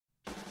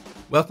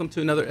Welcome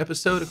to another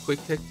episode of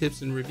Quick Tech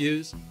Tips and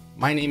Reviews.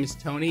 My name is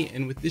Tony,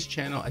 and with this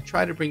channel I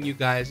try to bring you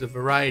guys a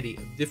variety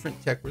of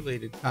different tech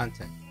related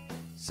content.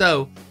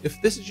 So if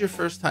this is your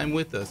first time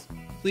with us,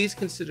 please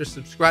consider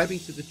subscribing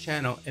to the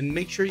channel and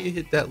make sure you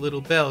hit that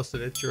little bell so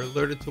that you're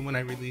alerted to when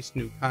I release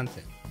new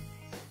content.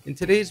 In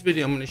today's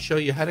video I'm going to show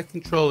you how to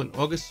control an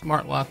August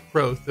Smart Lock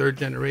Pro 3rd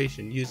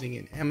generation using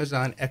an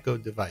Amazon Echo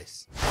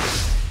device.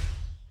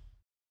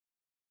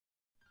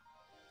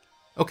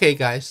 Okay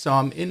guys, so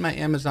I'm in my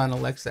Amazon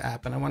Alexa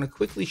app and I want to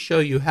quickly show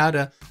you how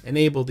to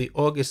enable the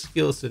August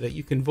skill so that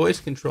you can voice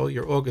control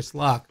your August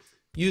lock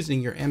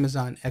using your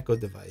Amazon Echo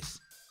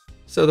device.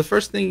 So the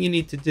first thing you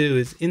need to do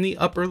is in the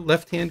upper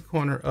left hand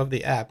corner of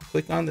the app,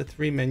 click on the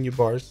 3 menu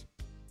bars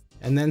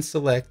and then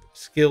select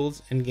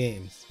Skills and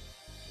Games.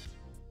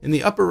 In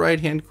the upper right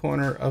hand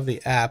corner of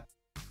the app,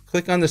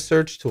 click on the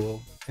search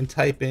tool and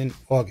type in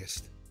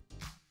August.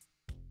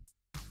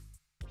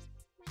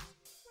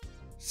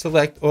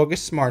 Select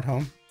August Smart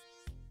Home,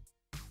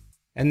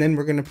 and then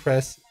we're going to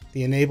press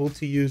the Enable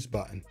to Use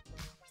button.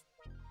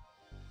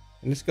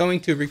 And it's going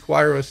to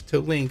require us to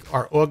link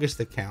our August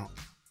account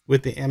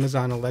with the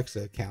Amazon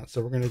Alexa account. So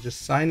we're going to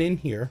just sign in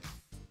here,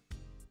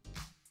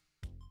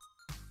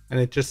 and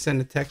it just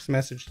sent a text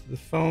message to the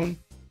phone.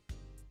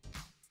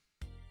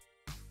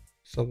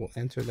 So we'll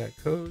enter that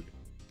code.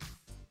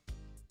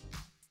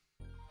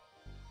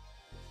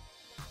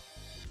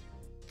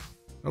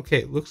 Okay,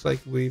 it looks like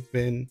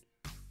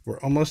we're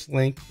almost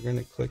linked. We're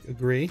going to click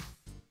agree.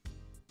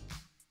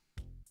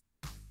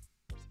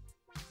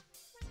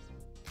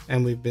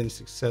 And we've been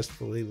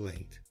successfully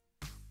linked.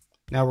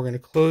 Now we're going to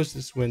close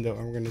this window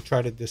and we're going to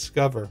try to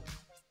discover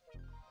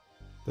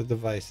the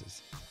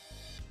devices.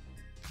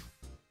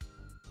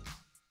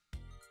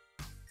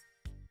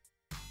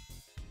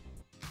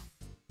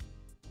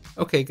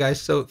 Okay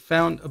guys, so it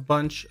found a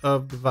bunch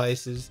of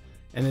devices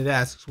and it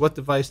asks, what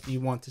device do you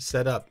want to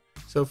set up?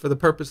 So for the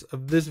purpose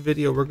of this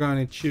video, we're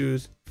going to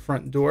choose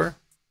front door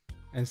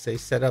and say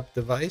set up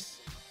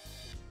device.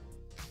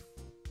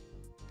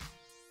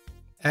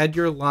 Add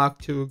your lock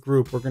to a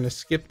group. We're going to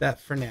skip that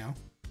for now.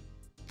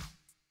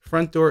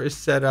 Front door is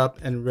set up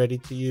and ready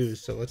to use.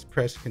 So let's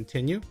press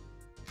continue.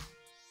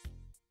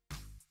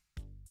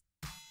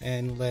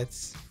 And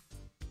let's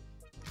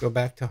go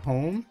back to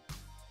home.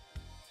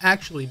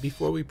 Actually,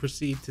 before we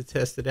proceed to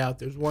test it out,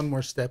 there's one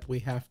more step we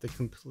have to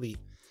complete.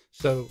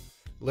 So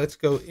let's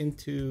go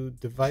into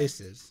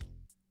devices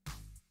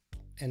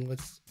and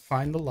let's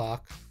find the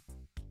lock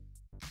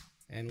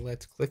and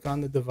let's click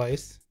on the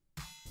device.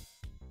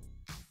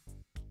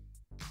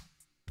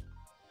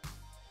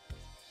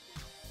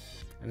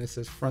 And it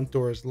says front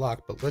door is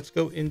locked, but let's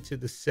go into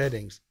the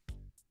settings.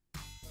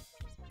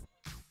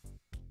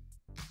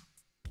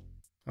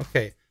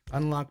 Okay,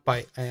 unlock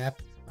by app.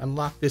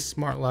 Unlock this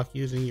smart lock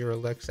using your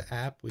Alexa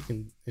app. We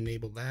can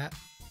enable that.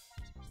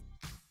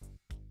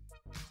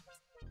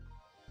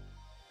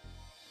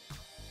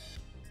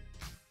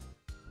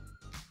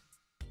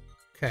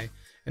 Okay,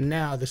 and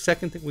now the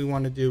second thing we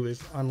want to do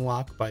is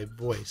unlock by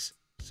voice.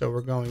 So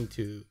we're going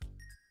to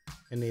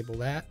enable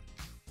that,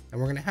 and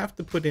we're going to have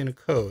to put in a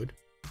code.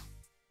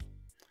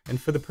 And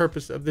for the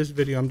purpose of this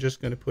video, I'm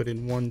just going to put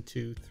in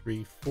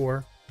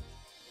 1234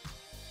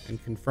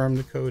 and confirm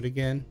the code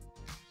again.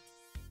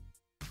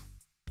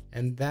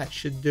 And that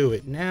should do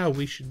it. Now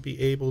we should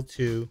be able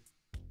to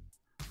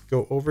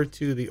go over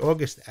to the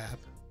August app,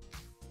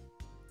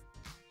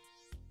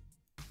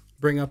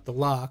 bring up the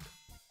lock.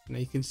 Now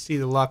you can see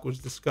the lock was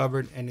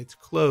discovered and it's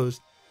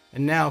closed.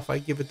 And now if I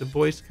give it the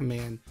voice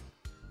command,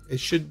 it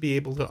should be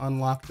able to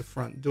unlock the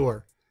front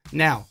door.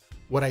 Now,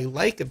 what I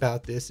like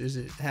about this is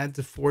it has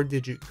a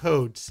 4-digit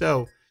code.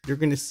 So you're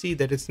going to see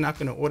that it's not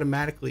going to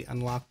automatically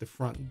unlock the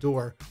front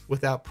door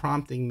without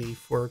prompting me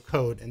for a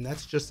code. And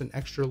that's just an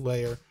extra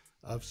layer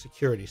of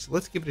security. So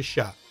let's give it a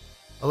shot.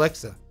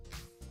 Alexa,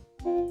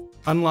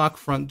 unlock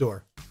front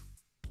door.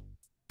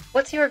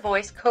 What's your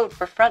voice code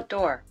for front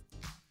door?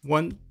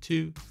 1,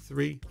 2,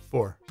 3,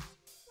 4.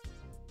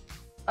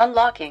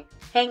 Unlocking.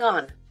 Hang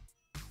on.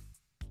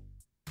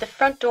 The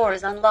front door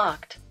is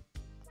unlocked.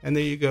 And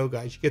there you go,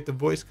 guys. You get the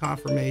voice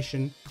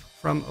confirmation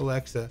from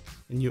Alexa,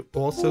 and you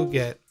also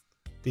get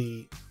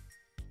the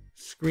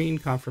screen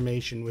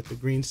confirmation with the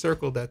green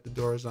circle that the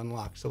door is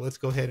unlocked. So let's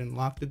go ahead and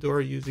lock the door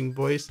using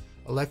voice.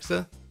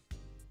 Alexa,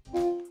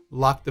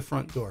 lock the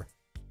front door.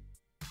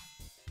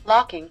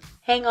 Locking.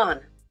 Hang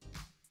on.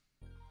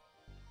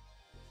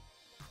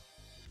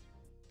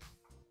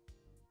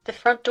 The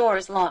front door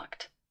is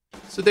locked.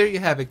 So there you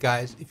have it,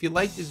 guys. If you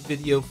liked this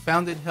video,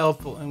 found it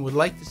helpful, and would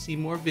like to see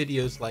more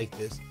videos like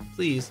this,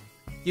 please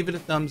give it a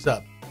thumbs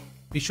up.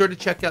 Be sure to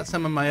check out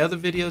some of my other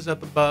videos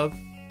up above.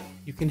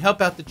 You can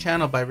help out the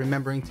channel by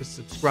remembering to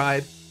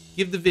subscribe,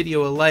 give the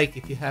video a like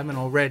if you haven't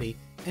already,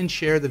 and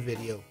share the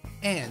video.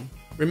 And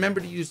remember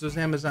to use those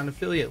Amazon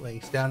affiliate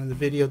links down in the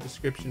video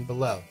description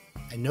below.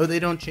 I know they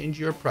don't change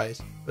your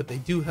price, but they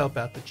do help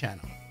out the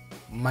channel.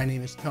 My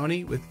name is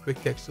Tony with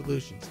Quick Tech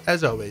Solutions.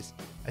 As always,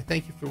 I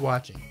thank you for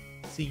watching.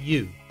 See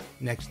you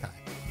next time.